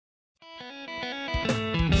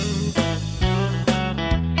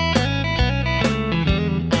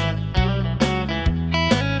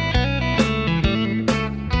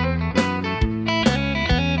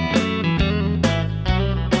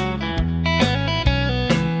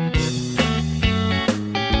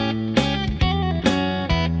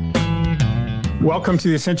Welcome to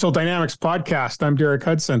the Essential Dynamics podcast. I'm Derek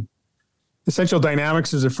Hudson. Essential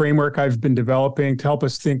Dynamics is a framework I've been developing to help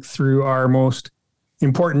us think through our most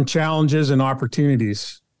important challenges and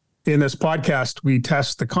opportunities. In this podcast, we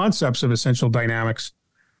test the concepts of Essential Dynamics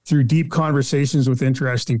through deep conversations with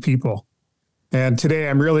interesting people. And today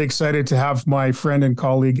I'm really excited to have my friend and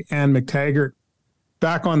colleague, Anne McTaggart,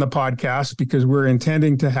 back on the podcast because we're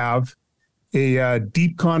intending to have a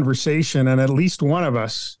deep conversation, and at least one of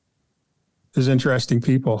us is interesting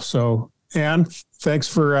people. So, Anne, thanks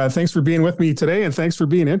for being with me today, and thanks for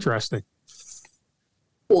being interesting.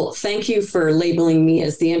 Well, thank you for labeling me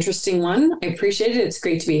as the interesting one. I appreciate it. It's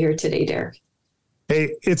great to be here today, Derek.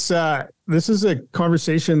 Hey, this is a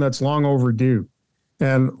conversation that's long overdue.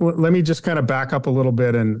 And let me just kind of back up a little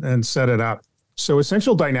bit and set it up. So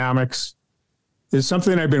Essential Dynamics is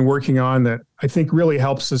something I've been working on that I think really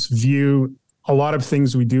helps us view a lot of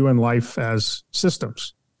things we do in life as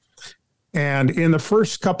systems. And in the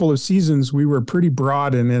first couple of seasons, we were pretty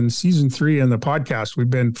broad. And in season 3 in the podcast, we've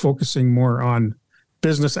been focusing more on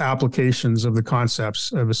business applications of the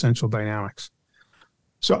concepts of Essential Dynamics.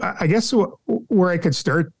 So I guess where I could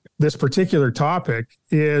start this particular topic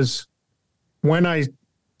is when I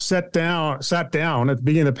sat down at the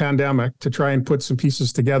beginning of the pandemic to try and put some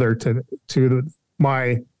pieces together to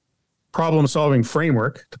my problem-solving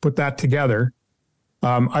framework, to put that together.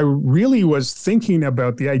 I really was thinking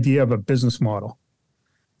about the idea of a business model.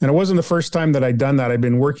 And it wasn't the first time that I'd done that. I've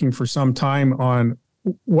been working for some time on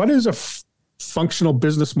what is a functional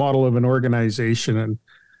business model of an organization, and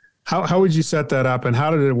how would you set that up, and how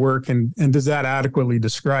did it work, and does that adequately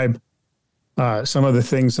describe some of the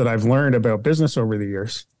things that I've learned about business over the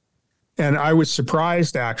years? And I was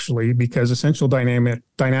surprised, actually, because Essential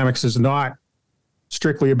Dynamics is not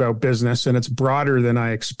strictly about business, and it's broader than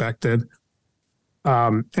I expected.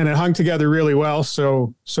 And it hung together really well,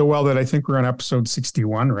 so well that I think we're on episode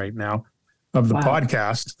 61 right now of the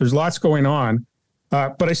podcast. There's lots going on,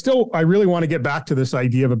 but I really want to get back to this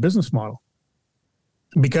idea of a business model,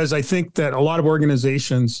 because I think that a lot of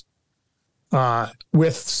organizations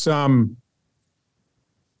with some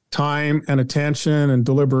time and attention and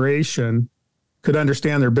deliberation could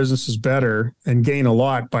understand their businesses better and gain a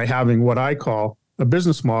lot by having what I call a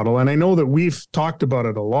business model. And I know that we've talked about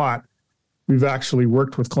it a lot. We've actually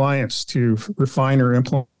worked with clients to refine or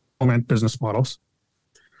implement business models,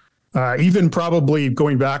 even probably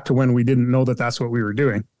going back to when we didn't know that that's what we were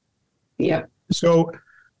doing. Yep. So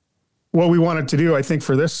what we wanted to do, I think,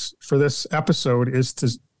 for this episode is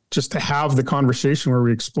to have the conversation where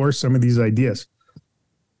we explore some of these ideas.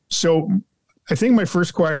 So I think my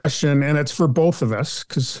first question, and it's for both of us,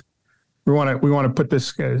 because we want to put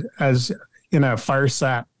this as in a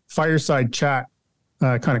fireside chat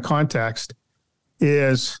kind of context,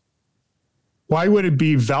 is why would it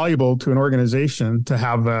be valuable to an organization to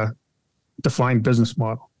have a defined business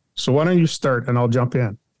model? So why don't you start and I'll jump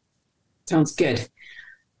in. Sounds good.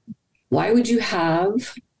 Why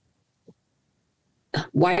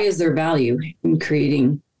is there value in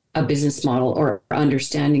creating a business model or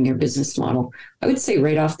understanding your business model? I would say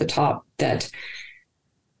right off the top that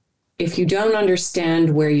if you don't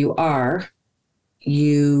understand where you are,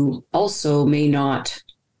 you also may not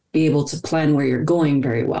be able to plan where you're going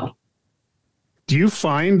very well. Do you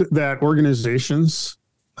find that organizations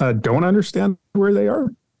don't understand where they are?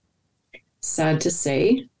 Sad to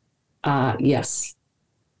say, yes.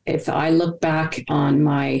 If I look back on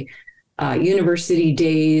my university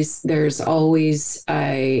days, there's always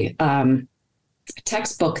a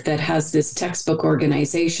textbook that has this textbook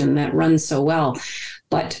organization that runs so well.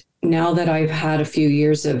 But now that I've had a few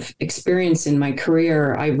years of experience in my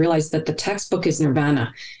career, I realize that the textbook is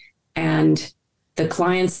nirvana. And the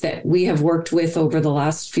clients that we have worked with over the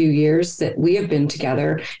last few years that we have been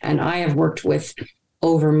together, and I have worked with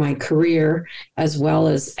over my career, as well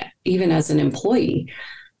as even as an employee,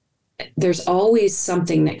 there's always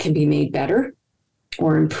something that can be made better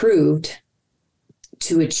or improved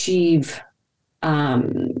to achieve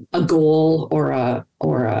a goal or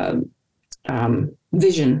a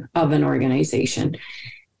vision of an organization.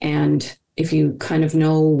 And if you kind of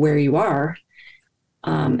know where you are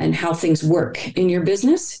and how things work in your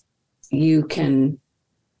business, you can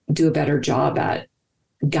do a better job at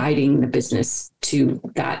guiding the business to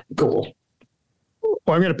that goal.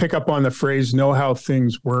 Well, I'm going to pick up on the phrase, know how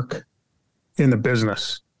things work in the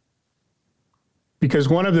business. Because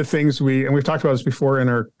one of the things we've talked about this before in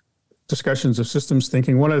our discussions of systems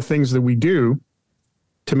thinking, one of the things that we do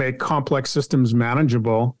to make complex systems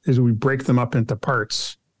manageable is we break them up into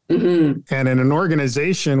parts. Mm-hmm. And in an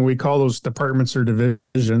organization, we call those departments or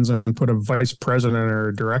divisions and put a vice president or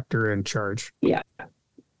a director in charge. Yeah.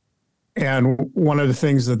 And one of the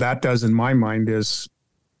things that does in my mind is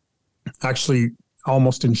actually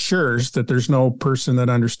almost ensures that there's no person that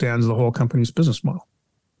understands the whole company's business model.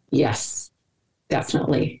 Yes,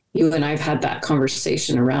 definitely. You and I've had that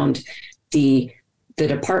conversation around the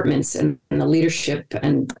departments and the leadership.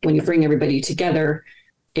 And when you bring everybody together,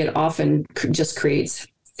 it often just creates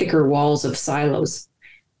thicker walls of silos.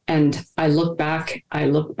 And I look back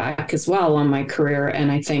as well on my career,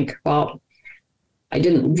 and I think, well, I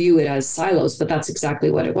didn't view it as silos, but that's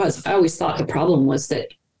exactly what it was. I always thought the problem was that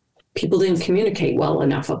people didn't communicate well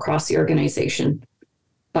enough across the organization.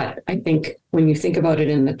 But I think when you think about it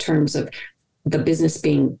in the terms of the business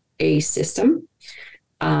being a system,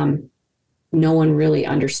 no one really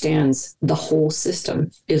understands the whole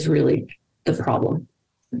system is really the problem.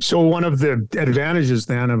 So one of the advantages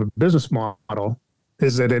then of a business model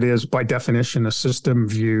is that it is by definition a system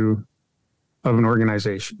view of an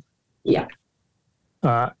organization. Yeah.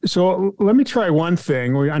 So let me try one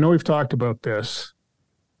thing. I know we've talked about this.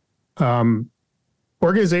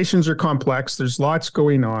 Organizations are complex. There's lots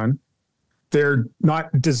going on. They're not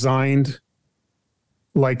designed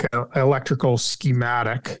like an electrical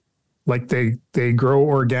schematic, like they grow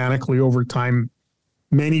organically over time.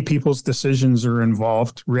 Many people's decisions are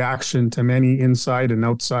involved. Reaction to many inside and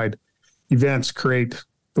outside events create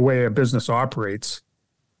the way a business operates.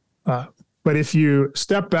 But if you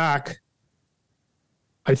step back,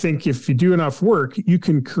 I think if you do enough work, you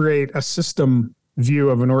can create a system view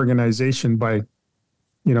of an organization by,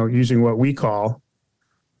 using what we call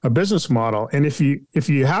a business model. And if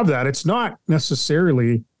you have that, it's not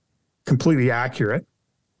necessarily completely accurate.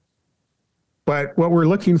 But what we're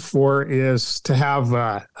looking for is to have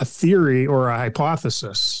a theory or a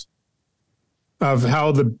hypothesis of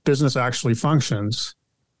how the business actually functions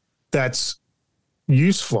that's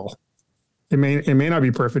useful. It may not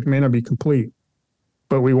be perfect, it may not be complete,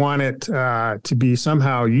 but we want it to be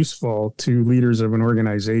somehow useful to leaders of an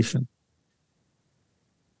organization.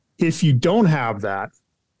 If you don't have that,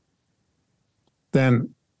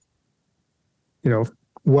 then,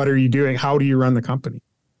 what are you doing? How do you run the company?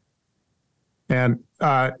 And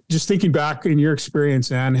just thinking back in your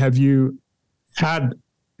experience, Anne, have you had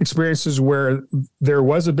experiences where there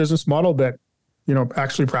was a business model that,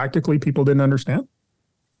 actually practically people didn't understand?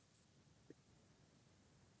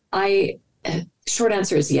 Short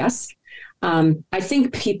answer is yes. I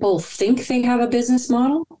think people think they have a business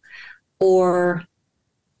model, or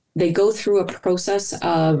they go through a process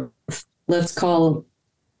of, let's call,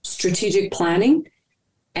 strategic planning,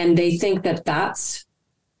 and they think that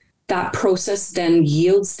process then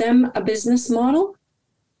yields them a business model.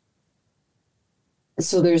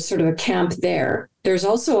 So there's sort of a camp there. There's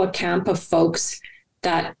also a camp of folks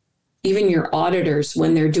that, even your auditors,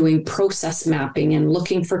 when they're doing process mapping and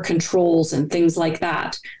looking for controls and things like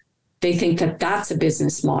that, they think that that's a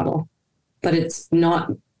business model, but it's not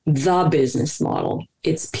the business model.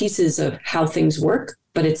 It's pieces of how things work,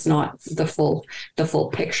 but it's not the full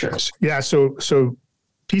picture. Yeah. So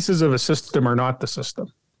pieces of a system are not the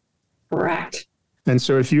system. Correct. And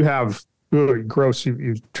so if you have, gross,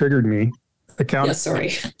 you've triggered me.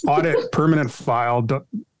 Audit, permanent file,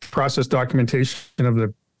 process documentation of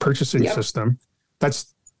the purchasing system.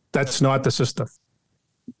 That's not the system.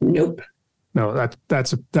 Nope. No,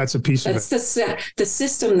 that's a piece of it. That's the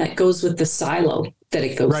system that goes with the silo that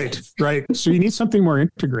it goes in. Right. So you need something more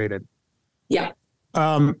integrated. Yeah.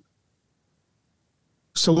 So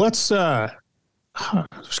let's there's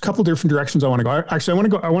a couple different directions I want to go.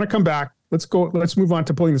 Actually, I want to come back. Let's move on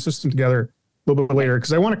to pulling the system together a little bit later,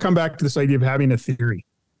 because I want to come back to this idea of having a theory.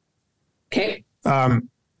 Okay. I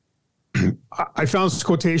found this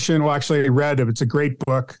quotation. Well, actually, I read it. It's a great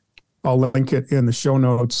book. I'll link it in the show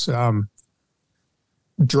notes.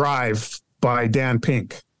 Drive by Dan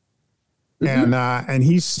Pink. Mm-hmm. And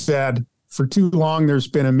he said, for too long, there's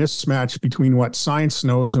been a mismatch between what science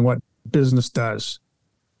knows and what business does.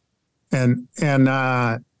 And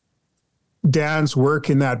Dan's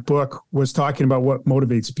work in that book was talking about what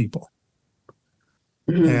motivates people.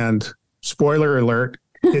 Mm-hmm. And spoiler alert,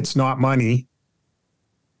 it's not money.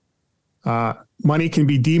 Money can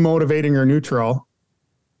be demotivating or neutral.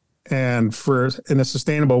 And in a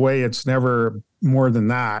sustainable way, it's never more than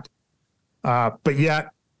that. But yet,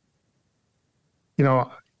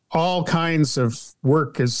 all kinds of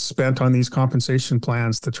work is spent on these compensation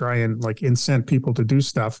plans to try and incent people to do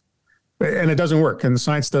stuff. And it doesn't work, and the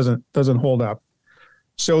science doesn't hold up.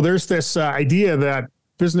 So there's this idea that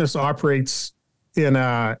business operates in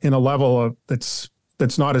a level of that's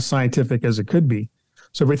not as scientific as it could be.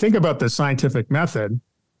 So if we think about the scientific method,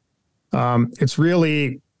 it's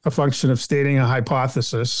really a function of stating a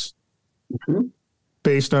hypothesis, mm-hmm.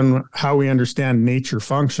 based on how we understand nature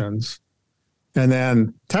functions, and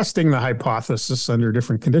then testing the hypothesis under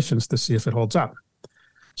different conditions to see if it holds up.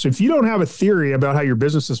 So if you don't have a theory about how your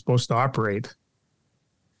business is supposed to operate,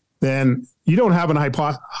 then you don't have an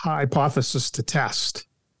hypothesis to test.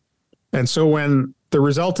 And so when the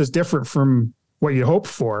result is different from what you hoped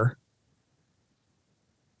for,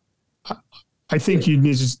 I think you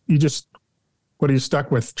just what are you stuck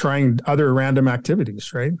with? Trying other random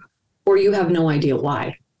activities, right? Or you have no idea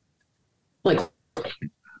why. Like,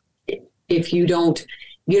 if you don't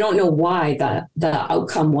know why the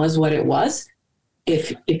outcome was what it was,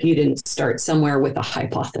 if you didn't start somewhere with a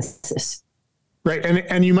hypothesis. Right.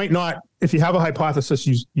 And you might not, if you have a hypothesis,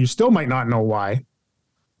 you still might not know why.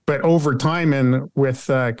 But over time and with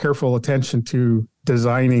careful attention to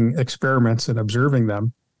designing experiments and observing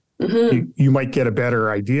them, you might get a better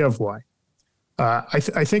idea of why. I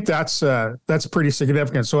think that's pretty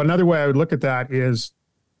significant. So another way I would look at that is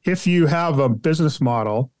if you have a business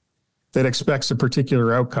model that expects a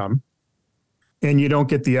particular outcome and you don't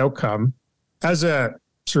get the outcome, as a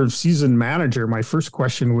sort of seasoned manager, my first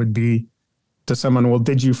question would be to someone, well,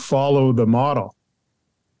 did you follow the model?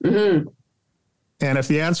 Mm-hmm. And if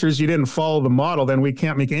the answer is you didn't follow the model, then we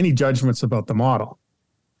can't make any judgments about the model.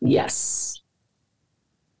 Yes.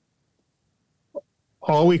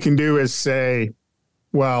 All we can do is say,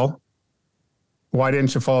 well, why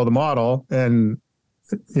didn't you follow the model? And,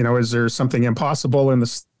 is there something impossible in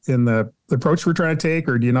the approach we're trying to take,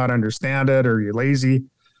 or do you not understand it, or are you lazy?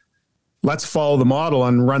 Let's follow the model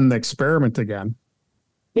and run the experiment again.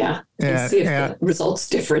 Yeah. And see if the result's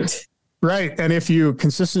different. Right. And if you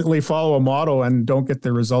consistently follow a model and don't get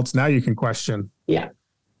the results, now you can question. Yeah.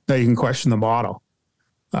 Now you can question the model.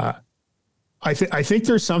 I think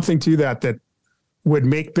there's something to that would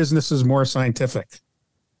make businesses more scientific.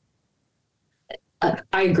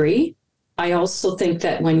 I agree. I also think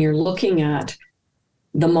that when you're looking at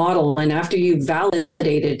the model and after you've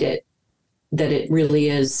validated it, that it really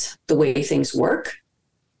is the way things work,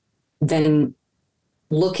 then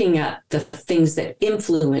looking at the things that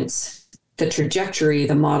influence the trajectory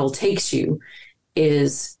the model takes you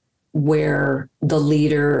is where the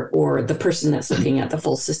leader or the person that's looking at the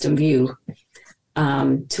full system view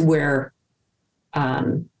to where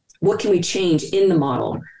what can we change in the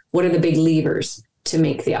model? What are the big levers to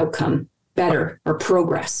make the outcome better or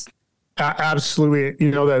progress?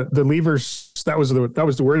 Absolutely. The levers, that was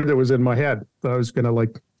the word that was in my head. I was going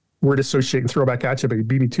to word associate and throw back at you, but you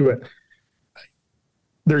beat me to it.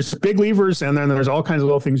 There's big levers, and then there's all kinds of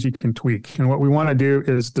little things you can tweak. And what we want to do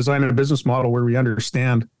is design a business model where we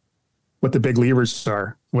understand what the big levers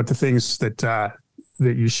are, what the things that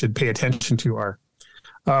you should pay attention to are.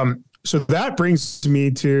 So that brings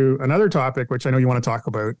me to another topic, which I know you want to talk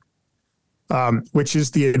about, which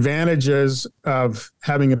is the advantages of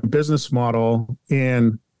having a business model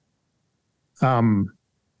in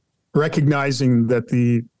recognizing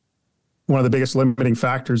that one of the biggest limiting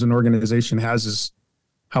factors an organization has is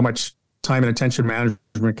how much time and attention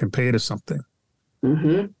management can pay to something.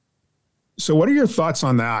 Mm-hmm. So what are your thoughts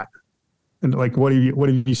on that? And what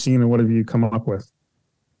have you seen and what have you come up with?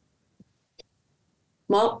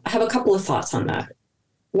 Well, I have a couple of thoughts on that.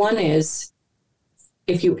 One is,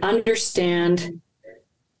 if you understand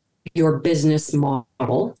your business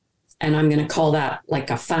model, and I'm going to call that like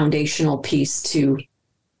a foundational piece to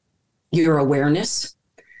your awareness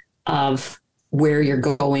of where you're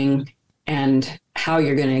going and how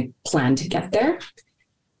you're going to plan to get there,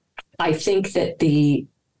 I think that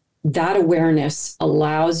that awareness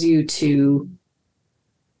allows you to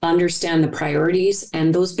understand the priorities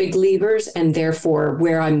and those big levers, and therefore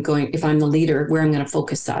where I'm going, if I'm the leader, where I'm going to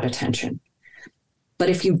focus that attention. But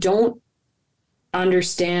if you don't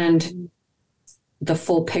understand the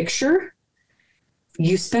full picture,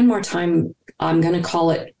 you spend more time, I'm going to call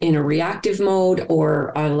it in a reactive mode,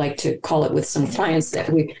 or I like to call it with some clients that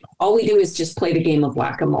all we do is just play the game of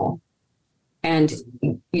whack-a-mole. And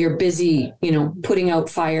you're busy, putting out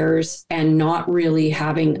fires and not really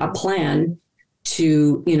having a plan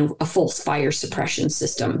to, a full fire suppression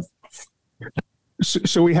system.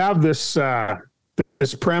 So we have this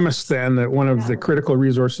premise then that one of the critical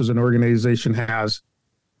resources an organization has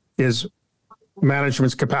is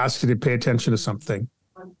management's capacity to pay attention to something.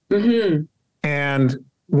 Mm-hmm. And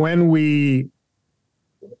when we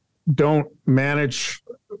don't manage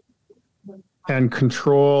and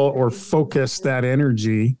control or focus that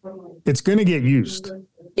energy, it's going to get used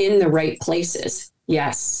in the right places.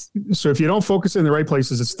 Yes. So if you don't focus in the right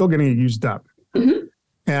places, it's still going to get used up. Mm-hmm.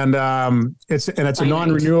 And it's a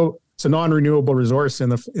non-renewable resource in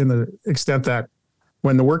the extent that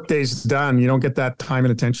when the workday's done, you don't get that time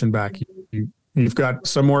and attention back. You've got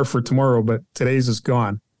some more for tomorrow, but today's is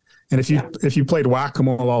gone. And if you played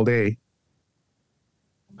whack-a-mole all day,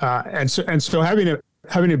 and so having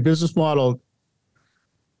a business model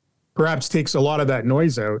perhaps takes a lot of that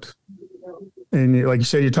noise out. And like you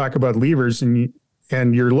said, you talk about levers, and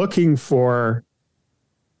you're looking for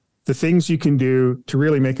the things you can do to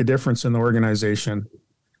really make a difference in the organization.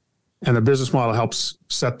 And the business model helps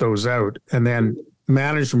set those out. And then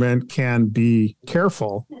management can be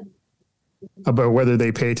careful about whether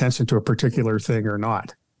they pay attention to a particular thing or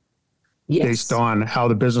not, based on how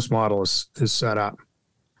the business model is set up.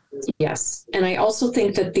 Yes. And I also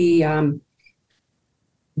think that the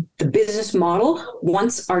business model,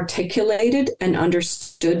 once articulated and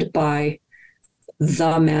understood by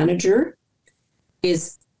the manager,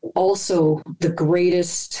 is also the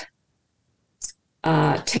greatest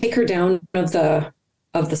taker down of the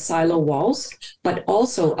silo walls, but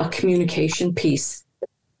also a communication piece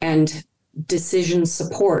and decision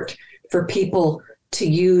support for people to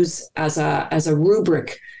use as a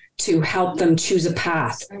rubric to help them choose a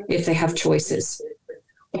path if they have choices.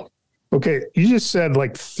 Okay, you just said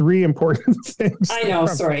like 3 important things. I know,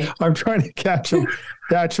 sorry. I'm trying to catch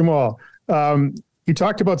them all. You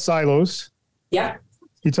talked about silos. Yeah.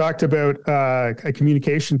 You talked about a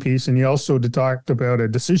communication piece, and you also talked about a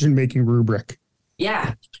decision-making rubric.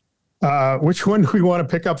 Yeah. Which one do we want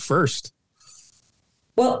to pick up first?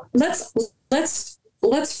 Well, let's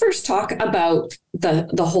first talk about the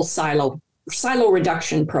whole silo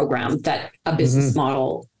reduction program that a business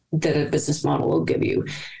model will give you.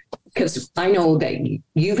 Because I know that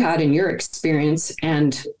you've had in your experience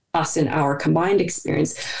and us in our combined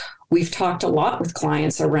experience, we've talked a lot with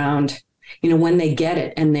clients around, when they get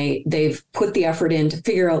it and they've put the effort in to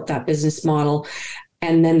figure out that business model,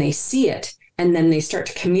 and then they see it, and then they start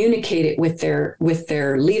to communicate it with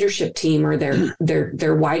their leadership team or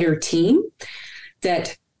their wider team,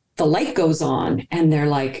 that the light goes on and they're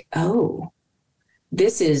like, oh,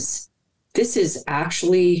 this is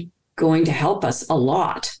actually going to help us a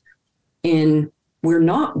lot. We're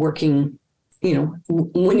not working,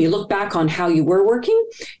 when you look back on how you were working,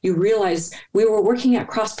 you realize we were working at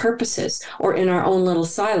cross purposes or in our own little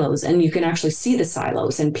silos, and you can actually see the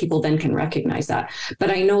silos, and people then can recognize that.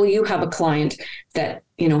 But I know you have a client that,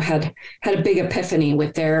 had a big epiphany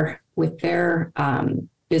with their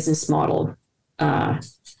business model.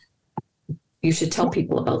 You should tell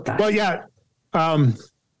people about that. Well, yeah.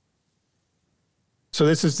 So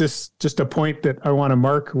this is just a point that I want to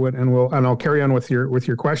mark, and I'll carry on with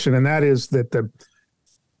your question, and that is that the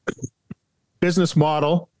business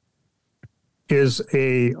model is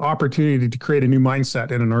a opportunity to create a new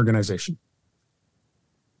mindset in an organization.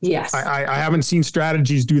 Yes, I haven't seen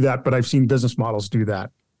strategies do that, but I've seen business models do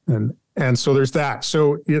that, and so there's that.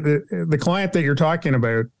 So the client that you're talking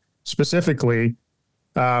about specifically,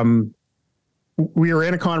 we were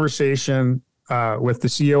in a conversation with the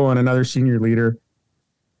CEO and another senior leader.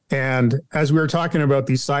 And as we were talking about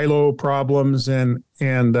these silo problems and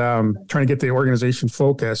trying to get the organization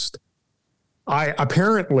focused,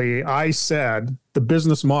 I said the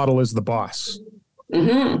business model is the boss.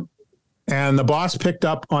 Mm-hmm. And the boss picked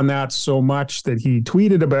up on that so much that he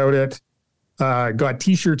tweeted about it, got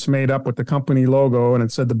T-shirts made up with the company logo, and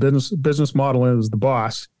it said the business model is the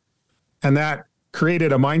boss. And that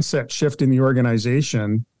created a mindset shift in the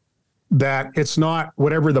organization, that it's not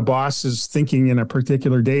whatever the boss is thinking in a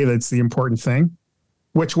particular day that's the important thing,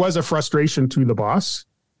 which was a frustration to the boss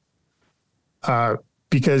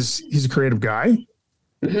because he's a creative guy.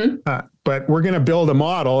 Mm-hmm. But we're going to build a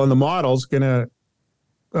model, and the model's going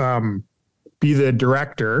to be the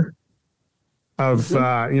director of,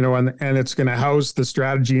 mm-hmm. And it's going to house the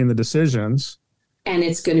strategy and the decisions. And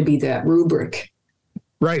it's going to be that rubric.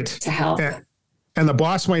 Right. To help. And the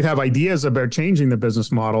boss might have ideas about changing the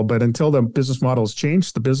business model, but until the business model is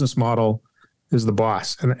changed, the business model is the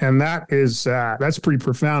boss. And that is, that's pretty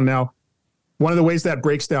profound. Now, one of the ways that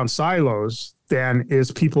breaks down silos then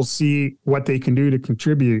is people see what they can do to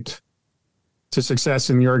contribute to success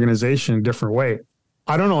in the organization in a different way.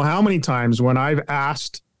 I don't know how many times when I've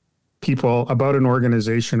asked people about an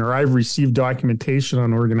organization or I've received documentation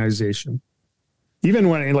on an organization, even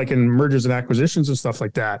when like in mergers and acquisitions and stuff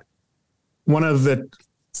like that, one of the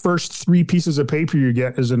first 3 pieces of paper you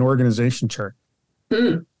get is an organization chart,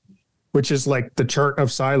 which is like the chart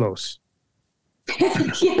of silos.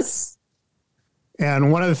 Yes.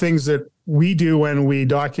 And one of the things that we do when we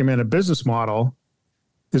document a business model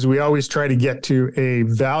is we always try to get to a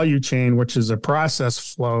value chain, which is a process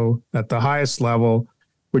flow at the highest level,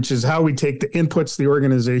 which is how we take the inputs the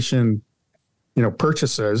organization,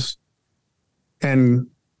 purchases, and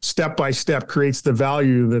step by step creates the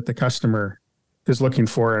value that the customer is looking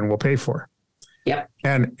for and will pay for. Yep.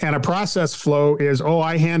 And a process flow is,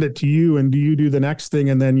 I hand it to you and do you do the next thing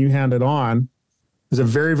and then you hand it on, is a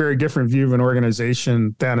very, very different view of an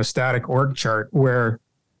organization than a static org chart where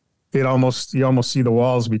you almost see the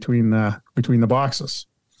walls between the boxes.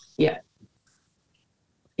 Yeah.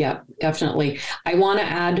 Yeah, definitely. I want to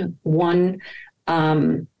add one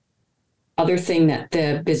other thing that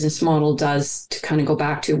the business model does to kind of go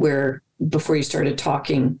back to where before you started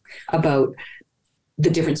talking about the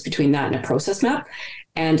difference between that and a process map.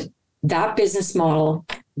 And that business model,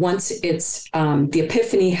 once it's the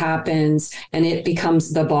epiphany happens and it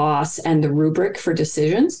becomes the boss and the rubric for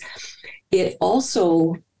decisions, it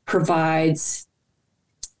also provides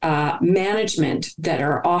management that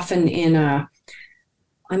are often in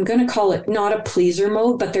I'm going to call it not a pleaser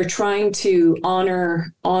mode, but they're trying to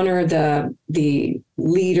honor the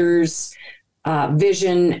leader's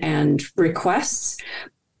vision and requests,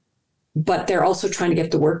 but they're also trying to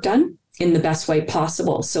get the work done in the best way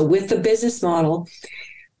possible. So with the business model,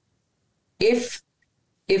 if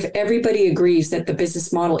everybody agrees that the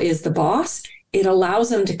business model is the boss, it allows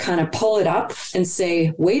them to kind of pull it up and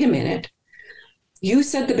say, wait a minute, you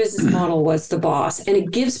said the business model was the boss, and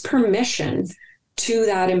it gives permission to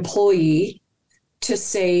that employee to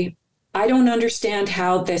say, I don't understand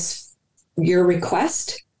how your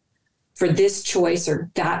request for this choice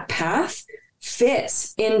or that path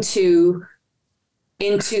fits into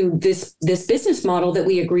this business model that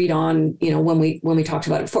we agreed on, when we talked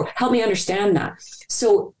about it before. Help me understand that.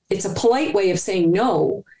 So it's a polite way of saying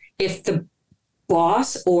no if the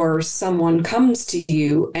boss or someone comes to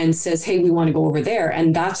you and says, hey, we want to go over there,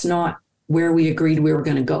 and that's not where we agreed we were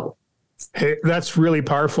going to go. Hey, that's really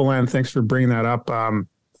powerful, Anne. Thanks for bringing that up.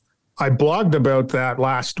 I blogged about that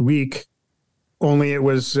last week, only it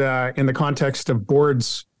was in the context of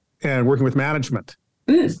boards and working with management.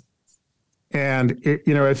 And,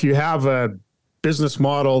 if you have a business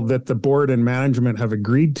model that the board and management have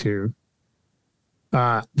agreed to,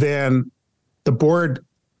 then the board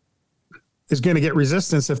is going to get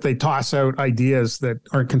resistance if they toss out ideas that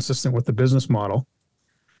aren't consistent with the business model.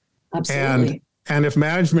 Absolutely. And if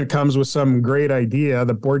management comes with some great idea,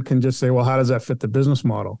 the board can just say, well, how does that fit the business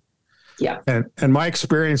model? Yeah. And my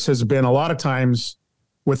experience has been a lot of times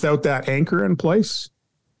without that anchor in place,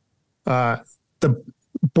 the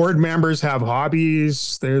board members have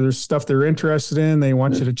hobbies. There's stuff they're interested in. They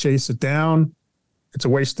want you to chase it down. It's a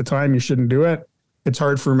waste of time. You shouldn't do it. It's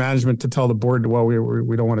hard for management to tell the board, well,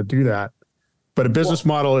 we don't want to do that. But a business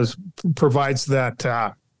model provides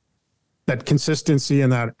that consistency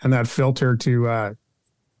and that filter to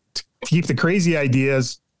keep the crazy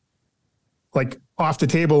ideas like off the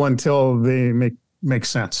table until they make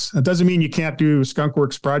sense. It doesn't mean you can't do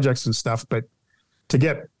skunkworks projects and stuff, but to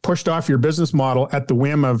get pushed off your business model at the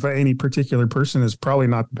whim of any particular person is probably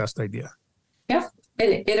not the best idea. Yeah,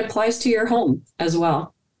 and it applies to your home as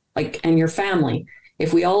well, and your family.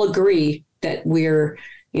 If we all agree that we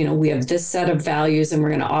have this set of values and we're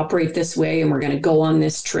going to operate this way and we're going to go on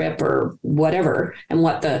this trip or whatever, and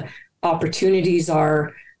what the opportunities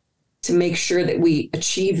are to make sure that we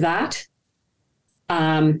achieve that.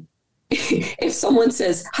 If someone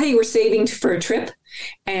says, hey, we're saving for a trip,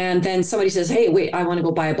 and then somebody says, hey, wait, I want to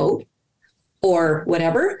go buy a boat or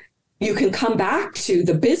whatever, you can come back to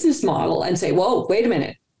the business model and say, whoa, wait a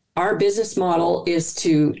minute. Our business model is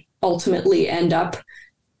to ultimately end up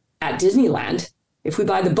at Disneyland. If we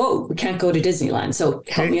buy the boat, we can't go to Disneyland. So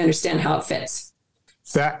help me understand how it fits.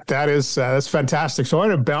 That's fantastic. So I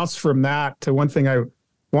want to bounce from that to one thing I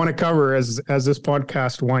want to cover as this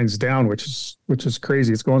podcast winds down, which is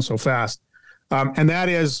crazy. It's going so fast. And that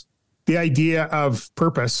is the idea of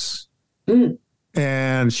purpose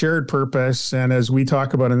and shared purpose. And as we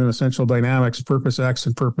talk about in the Essential Dynamics, purpose X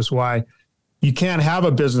and purpose Y, you can't have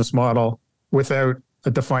a business model without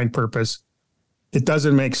a defined purpose. It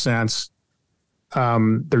doesn't make sense.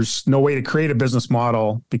 There's no way to create a business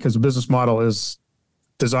model because a business model is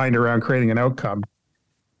designed around creating an outcome.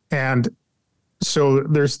 And so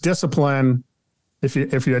there's discipline. If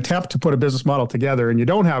you attempt to put a business model together and you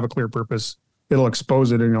don't have a clear purpose, it'll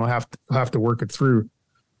expose it and you'll have to work it through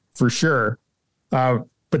for sure. But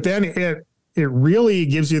then it really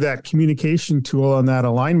gives you that communication tool and that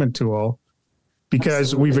alignment tool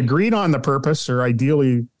because Absolutely. We've agreed on the purpose, or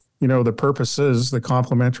ideally, the purposes, the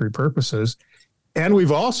complementary purposes. And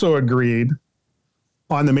we've also agreed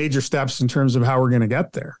on the major steps in terms of how we're going to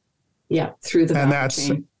get there. Yeah, through the value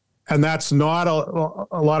chain. And that's not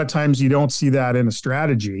a lot of times you don't see that in a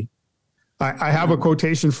strategy. I have a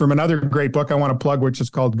quotation from another great book I want to plug, which is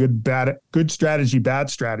called Good Strategy, Bad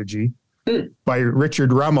Strategy by Richard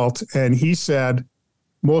Rummelt. And he said,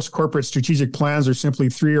 most corporate strategic plans are simply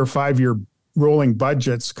 3 or 5 year rolling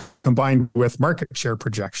budgets combined with market share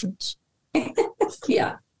projections.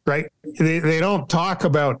 Yeah. Right. They don't talk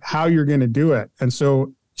about how you're going to do it. And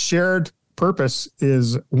so shared purpose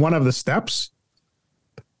is one of the steps,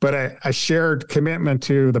 but a shared commitment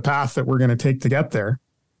to the path that we're going to take to get there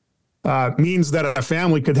means that a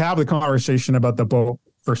family could have the conversation about the boat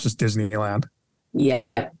versus Disneyland. Yeah.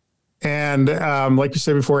 And like you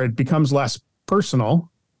said before, it becomes less personal.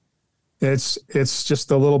 It's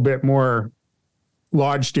just a little bit more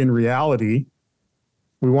lodged in reality.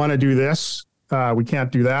 We want to do this. We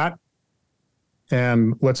can't do that.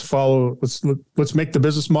 And let's make the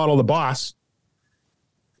business model the boss.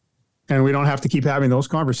 And we don't have to keep having those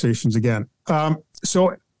conversations again.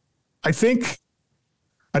 So I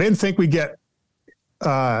didn't think we'd get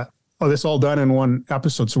this all done in one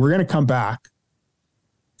episode. So we're going to come back.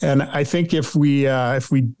 And I think if we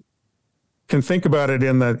can think about it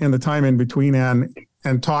in the time in between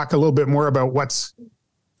and talk a little bit more about what's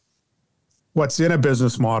in a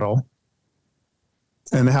business model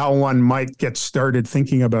and how one might get started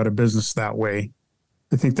thinking about a business that way,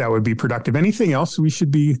 I think that would be productive. Anything else we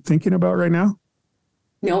should be thinking about right now?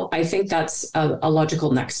 No, I think that's a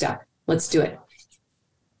logical next step. Let's do it.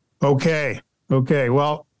 Okay.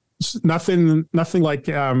 Well, nothing like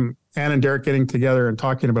Ann and Derek getting together and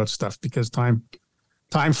talking about stuff, because time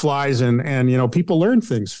flies and people learn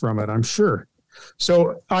things from it, I'm sure.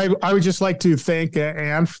 So I would just like to thank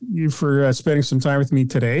Ann, you for spending some time with me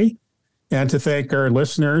today, and to thank our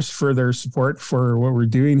listeners for their support for what we're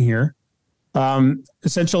doing here.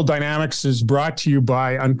 Essential Dynamics is brought to you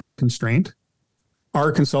by Unconstrained,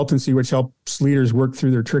 our consultancy, which helps leaders work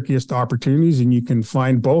through their trickiest opportunities. And you can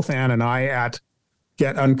find both Ann and I at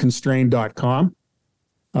getunconstrained.com.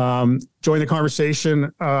 Join the conversation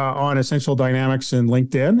on Essential Dynamics in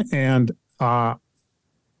LinkedIn. And Ann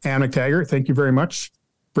McTaggart, thank you very much.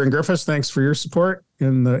 Bryn Griffiths, thanks for your support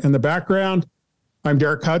in the background. I'm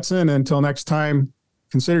Derek Hudson. Until next time,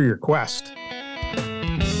 consider your quest.